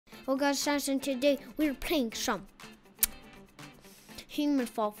Oh guys, Samson, today we're playing some Human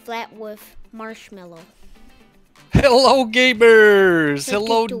Fall Flat with Marshmello. Hello gamers! Let's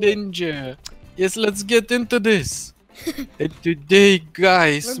Hello get to Ninja! Yes, let's get into this. And today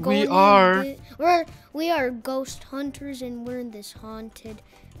guys, we are ghost hunters and we're in this haunted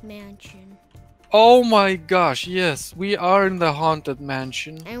mansion. oh my gosh, yes, we are in the haunted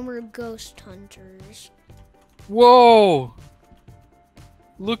mansion. And we're ghost hunters. Whoa!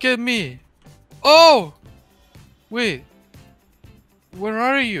 Look at me. Oh! Wait. Where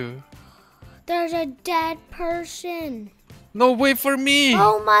are you? There's a dead person. No, wait for me!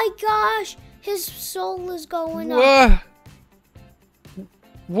 Oh my gosh! His soul is going up. What?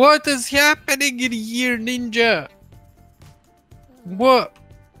 What is happening in here, Ninja? What?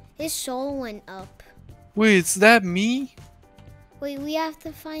 His soul went up. Wait, is that me? Wait, we have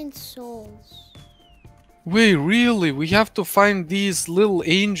to find souls. Wait, really? We have to find these little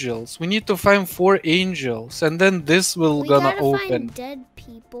angels. We need to find 4 angels, and then this will We gonna gotta open. find dead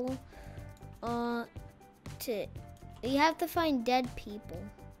people. We have to find dead people.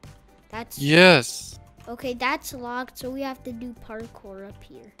 That's Yes. okay. That's locked, so we have to do parkour up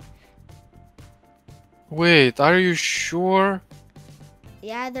here. Wait, are you sure?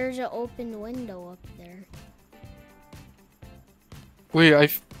 Yeah, there's an open window up there.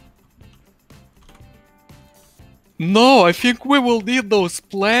 Wait, No, I think we will need those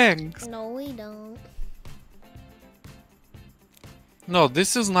planks. No, we don't. No,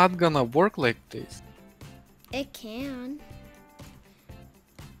 this is not gonna work like this. It can.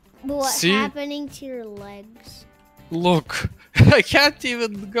 But what's See? happening to your legs? Look, I can't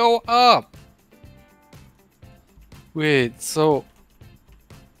even go up. Wait, so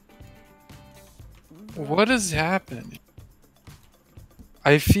what is happening?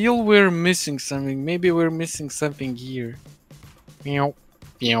 I feel we're missing something. Maybe we're missing something here. Meow,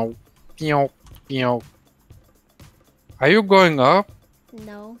 meow, meow, meow. Are you going up?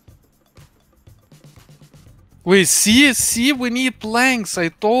 No. Wait, see, we need planks. I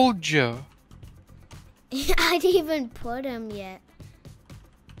told you. I didn't even put them yet.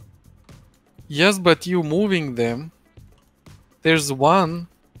 Yes, but you moving them. There's one.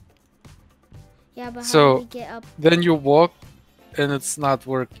 Yeah, but how So, do we get up? then you walk, and it's not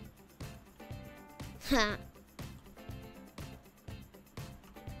working.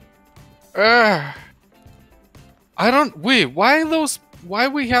 I don't wait. Why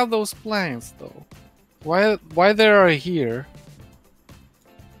we have those planks though? Why they are here?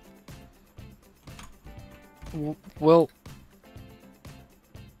 Well.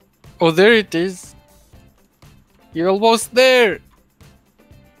 Oh, there it is. You're almost there.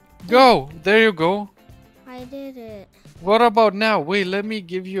 Go. There you go. I did it. What about now? Wait, let me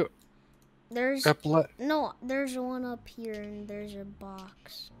give you There's a no. There's one up here, and there's a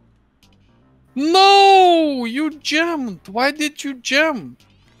box. No! You jumped! Why did you jump?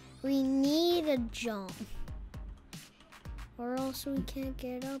 We need a jump, or else we can't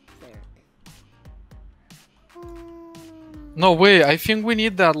get up there. No, wait, I think we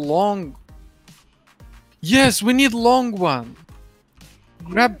need that long... Yes, we need long one.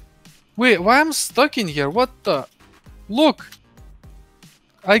 Grab... Wait, why I'm stuck in here? What the... Look!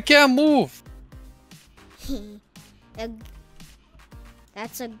 I can't move!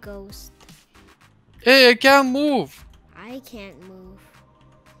 That's a ghost. Hey, I can't move! I can't move.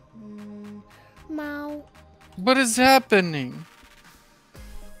 Mow. What is happening?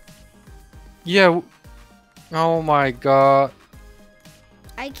 Yeah... Oh my god.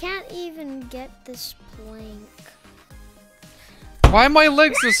 I can't even get this plank. Why my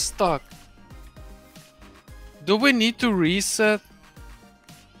legs are stuck? Do we need to reset?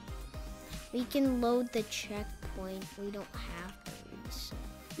 We can load the checkpoint. We don't have to reset.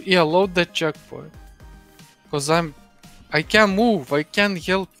 Yeah, load the checkpoint. Cause I can't move. I can't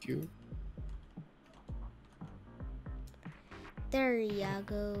help you. There you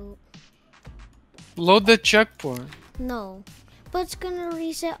go. Load the checkpoint. No, but it's gonna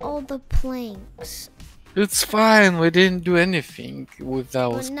reset all the planks. It's fine. We didn't do anything with But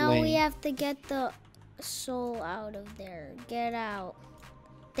those now we planes. have to get the soul out of there. Get out.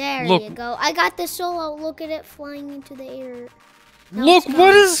 There Look. you go. I got the soul out. Look at it flying into the air. Now Look, it's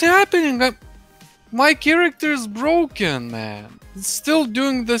what gone. is happening? My character is broken, man. It's still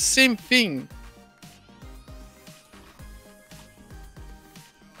doing the same thing.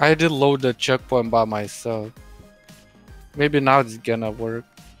 I did load the checkpoint by myself. Maybe now it's gonna work.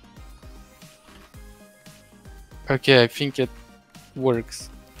 Okay, I think it works.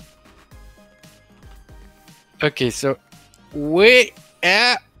 Okay, so wait.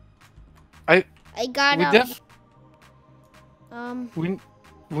 I got we out. def Um. we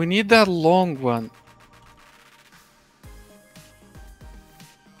We need that long one.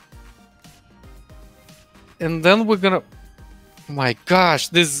 And then we're gonna... My gosh,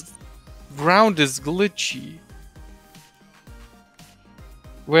 this ground is glitchy.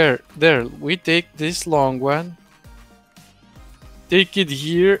 Where? There, we take this long one. Take it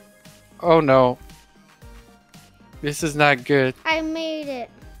here. Oh no. This is not good. I made it.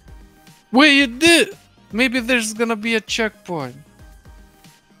 Wait, you did! Maybe there's gonna be a checkpoint.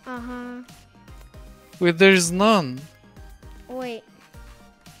 Uh-huh. Wait, there's none. Wait.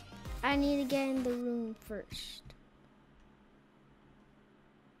 I need to get in the room first.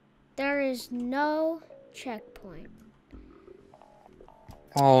 There is no checkpoint.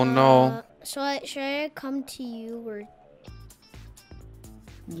 Oh no. So should I come to you or...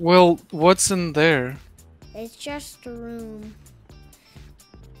 Well, what's in there? It's just a room.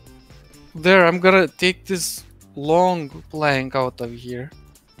 There, I'm gonna take this long plank out of here.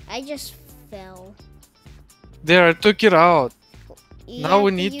 I just fell. There, I took it out. You Now have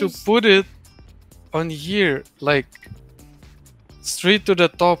we need to use- put it on here, like straight to the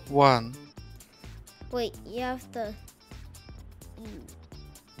top one. Wait, you have to...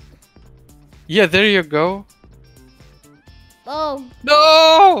 Yeah, there you go. Oh,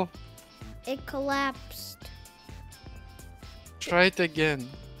 No! it collapsed. Try it again.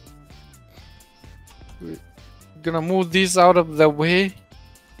 We're gonna move this out of the way.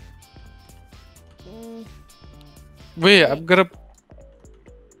 Mm, Wait, I'm gonna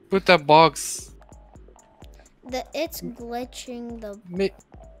put a box. it's glitching the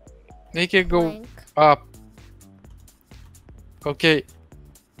Make it go plank. up. Okay.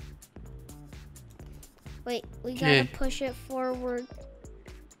 Wait, we Okay. gotta push it forward.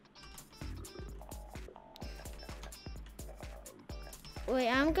 Wait,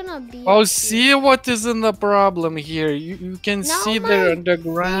 I'm gonna be... Oh, up see what is in the problem here. You can Now see my there thing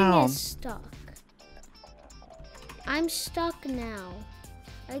underground. is stuck. I'm stuck now.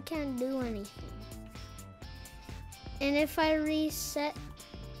 I can't do anything. And if I reset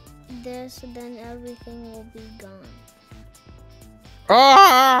this, then everything will be gone.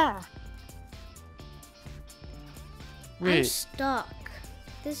 Ah! I'm Wait, stuck.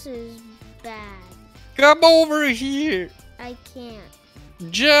 This is bad. come over here. I can't.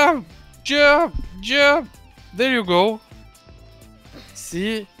 Jump, jump, jump. There you go.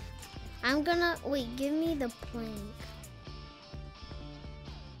 See? I'm gonna... Wait, give me the plank.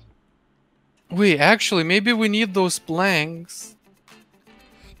 Wait, actually, maybe we need those planks.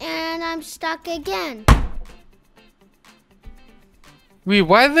 And I'm stuck again. Wait,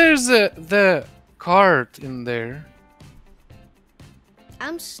 why there's the cart in there?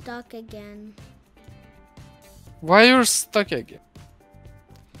 I'm stuck again. Why you're stuck again?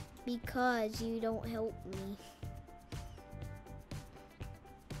 Because you don't help me.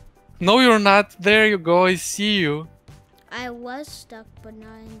 No, you're not. There you go. I see you. I was stuck, but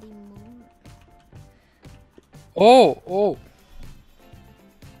not anymore. Oh, oh.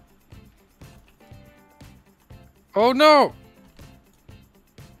 Oh no.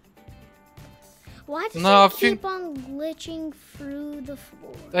 Why does No, I it think- keep on glitching through the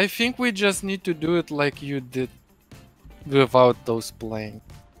floor? I think we just need to do it like you did without those planks.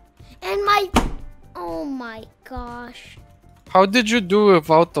 And my... Oh my gosh. How did you do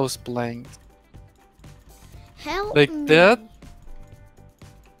without those planks? Help Like me. that?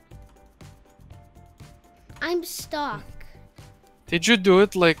 I'm stuck. Did you do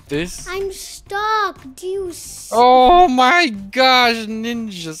it like this? I'm stuck. Do you see? Oh my gosh,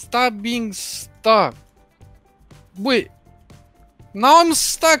 Ninja, stop being stuck. Wait. Now I'm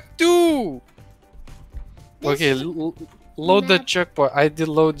stuck too. This- Okay, load the map- checkpoint. I did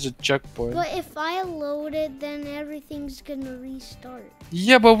load the checkpoint. But if I load it, then everything's gonna restart.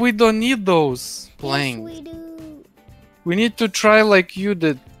 Yeah, but we don't need those Yes, planks. we do. We need to try like you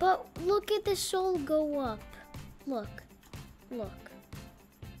did. But look at the soul go up. Look. Look.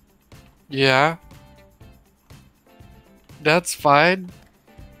 Yeah. That's fine.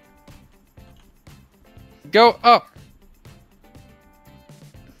 Go up.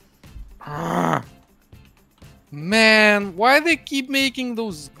 Ah. Man, why they keep making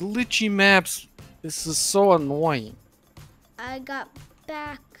those glitchy maps? This is so annoying. I got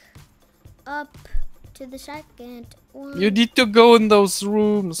back up to the second one. You need to go in those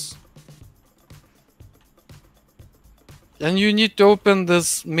rooms. And you need to open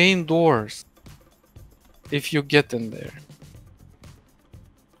this main doors. If you get in there.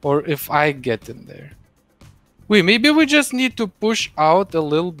 Or if I get in there. Wait, maybe we just need to push out a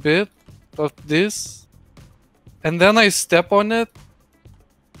little bit of this. And then I step on it.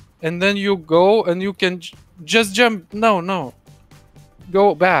 And then you go and you can just jump. No, no.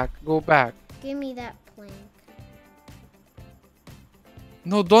 Go back. Go back. Give me that plank.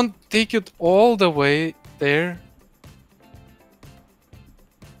 No, don't take it all the way there.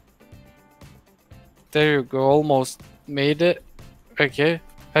 There you go. Almost made it. Okay.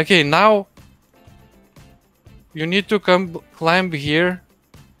 Okay, now you need to climb here.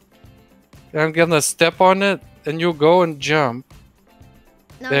 I'm gonna step on it and you go and jump.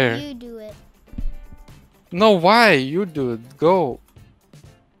 No, there. you do it. No, why? You do it. Go.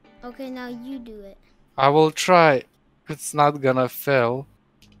 Okay, now you do it. I will try. It's not gonna fail.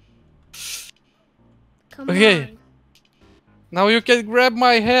 Come Okay. on. Now you can grab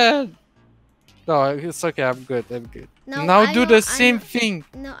my head. No, it's okay. I'm good. I'm good. No, now I do know- the I same know- thing.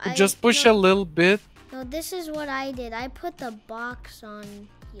 No, Just push a little bit. No, this is what I did. I put the box on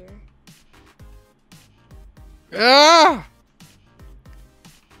here. Ah!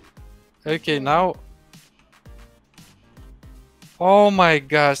 Okay, now. Oh my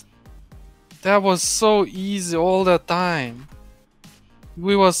gosh. That was so easy all the time.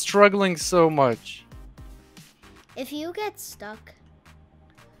 We were struggling so much. If you get stuck,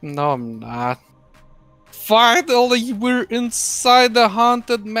 No, I'm not. Finally, we're inside the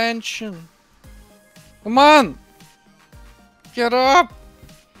haunted mansion. Come on. Get up.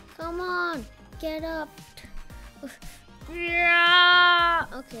 come on, get up. Yeah.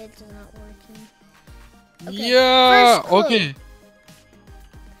 Okay, it's not working. Okay, Yeah. first clue. Okay.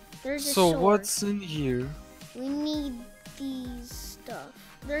 There's a So sword. what's in here? We need these stuff.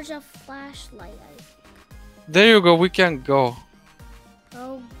 There's a flashlight. There you go. We can go.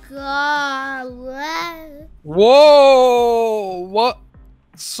 Oh God! Whoa! What?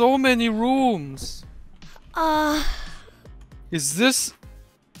 So many rooms. Is this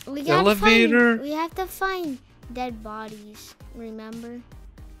We gotta elevator? We have to find dead bodies. Remember?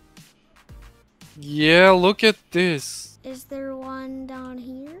 Yeah, look at this. Is there one down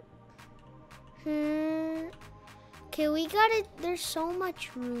here? Okay, we gotta. There's so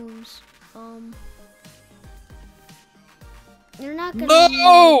much rooms. You're not gonna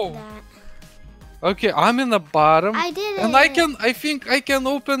No! need that. Okay, I'm in the bottom. I did it. And I think I can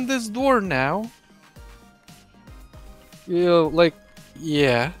open this door now.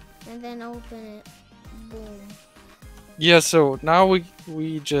 Yeah. And then open it. Boom. Yeah, so now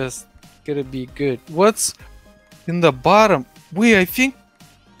we just gotta be good. What's in the bottom? Wait, I think,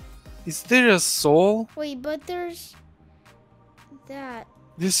 is there a soul? Wait, but there's that.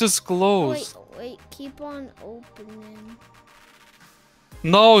 This is closed. Wait, keep on opening.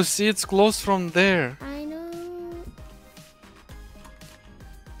 No, see, it's closed from there. I know.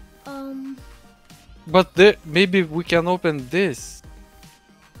 But there, maybe we can open this.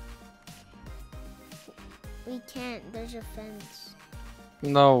 We can't. There's a fence.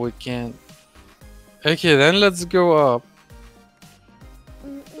 No, we can't. Okay, then let's go up.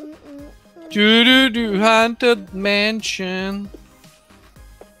 Doo-doo-doo, haunted mansion.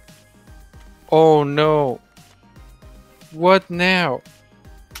 Oh no. What now?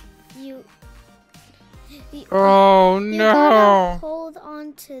 Oh You no. gotta hold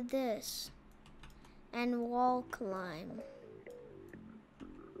on to this and wall climb.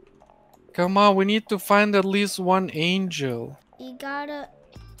 Come on, we need to find at least one angel. You gotta.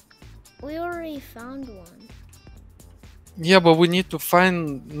 We already found one. Yeah, but we need to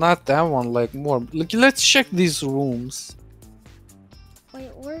find not that one, like more. Like, let's check these rooms.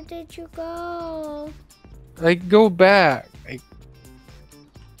 Wait, where did you go? I go back.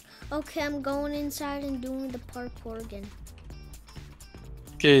 Okay, I'm going inside and doing the parkour again.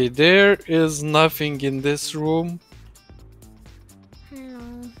 Okay, there is nothing in this room.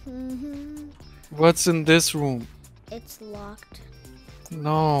 Hello. What's in this room? It's locked.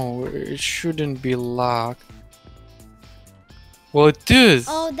 No, it shouldn't be locked. Well, it is.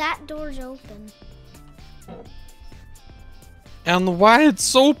 Oh, that door's open. And why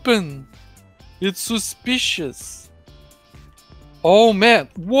it's open? It's suspicious. Oh man,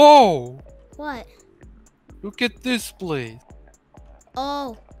 whoa! What? Look at this place.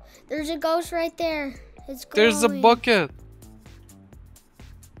 Oh, there's a ghost right there. It's glowing. There's a bucket.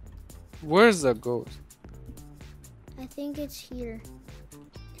 Where's the ghost? I think it's here.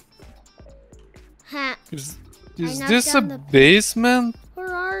 Ha! Is knocked this a down the- basement?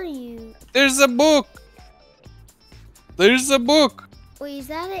 Where are you? There's a book. There's a book. Wait, is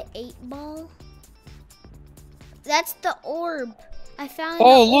that an 8-ball? That's the orb. I found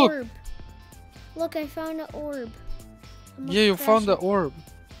Oh, the look. orb. Look, I found an orb. Yeah, you found the orb.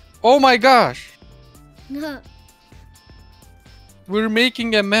 Oh my gosh. We're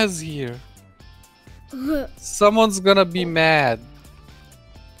making a mess here. Someone's gonna be mad.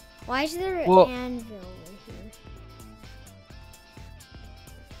 Why is there an Well- anvil over here?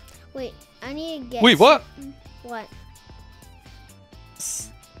 Wait, I need to get. Wait, what? What?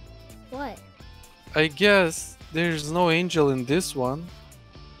 What? I guess there's no angel in this one.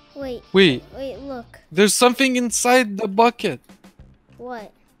 Wait. Wait. Wait, look. There's something inside the bucket.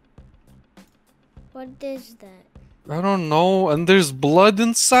 What? What is that? I don't know. And there's blood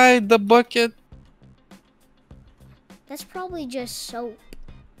inside the bucket. That's probably just soap.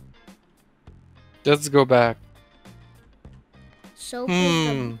 Let's go back. Soap is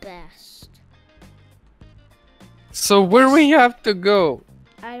the best. So where we have to go?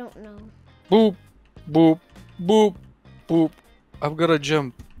 I don't know. Boop, boop, boop, boop. I'm gonna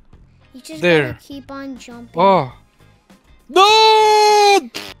jump. You just There. gotta keep on jumping. Oh. No!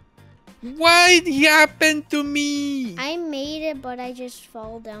 What happened to me? I made it, but I just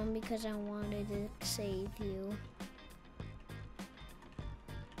fall down because I wanted to save you.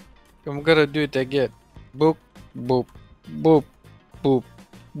 I'm gonna do it again. Boop, boop, boop, boop,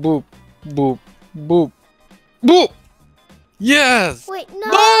 boop, boop, boop, boop. Yes. Wait, no!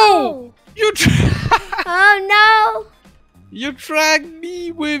 No! You Oh no! you dragged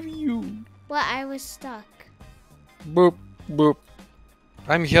me with you. Well, I was stuck. Boop, boop.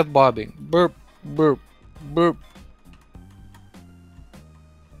 I'm head bobbing. Burp, burp, burp.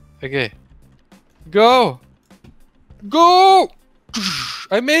 Okay. Go! Go!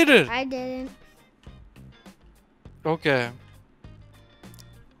 I made it! I didn't. Okay.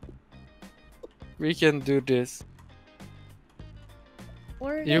 We can do this.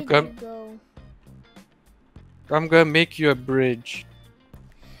 Where You did come. you go? I'm gonna make you a bridge.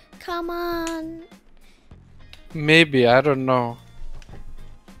 Come on. Maybe, I don't know.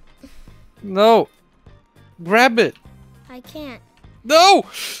 No! Grab it! I can't. No!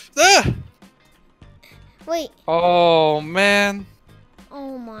 Ah! Wait. Oh man.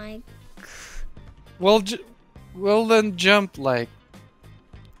 Oh my. Well, well then jump like.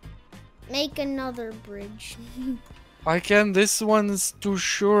 Make another bridge. I can. This one's too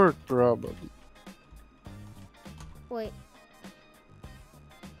short, probably. Wait.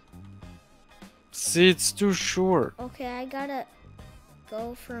 See, it's too short. Okay, I gotta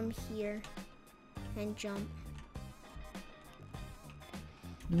go from here and jump.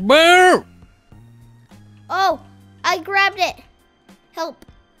 Boom! Oh! I grabbed it! Help!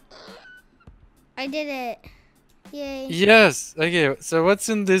 I did it. Yay. Yes. Okay. So what's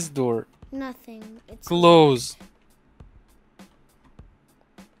in this door? Nothing. It's Closed.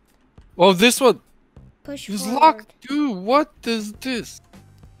 Oh, this one push is forward. locked too. What is this?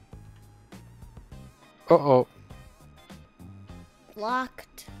 Uh-oh.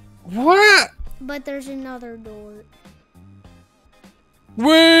 Locked. What? But there's another door.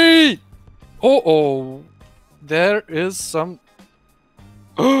 Wait! Uh-oh. There is some...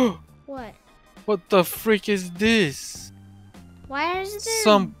 What? What the freak is this? Why is there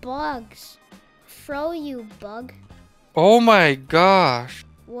Some- bugs? Throw you bug. Oh my gosh.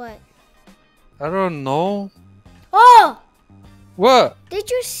 What? I don't know. Oh! What? Did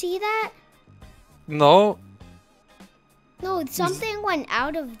you see that? No. No, something went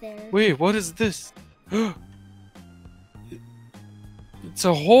out of there. Wait, what is this? It's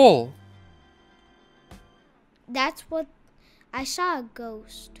a hole. That's what... I saw a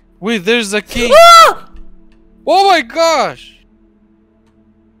ghost. Wait, there's a king. Oh my gosh.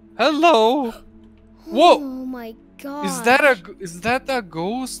 Hello. Whoa. Oh my god. Is that a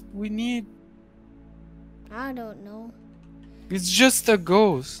ghost we need? I don't know. It's just a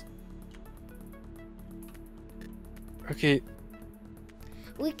ghost. Okay.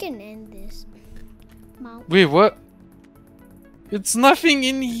 We can end this. Wait, what? It's nothing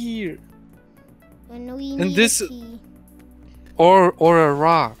in here. And we And need this- a key. Or a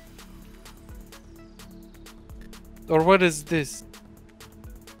rock. Or what is this?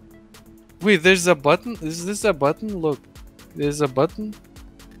 Wait, there's a button? Is this a button? Look. There's a button?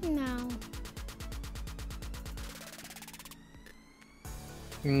 No.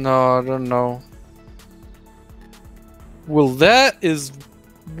 No, I don't know. Well, that is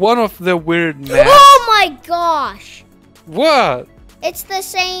one of the weird maps. Oh my gosh! What? It's the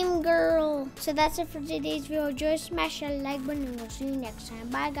same girl. So that's it for today's video. Just smash that like button and we'll see you next time.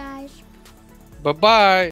 Bye guys. Bye-bye.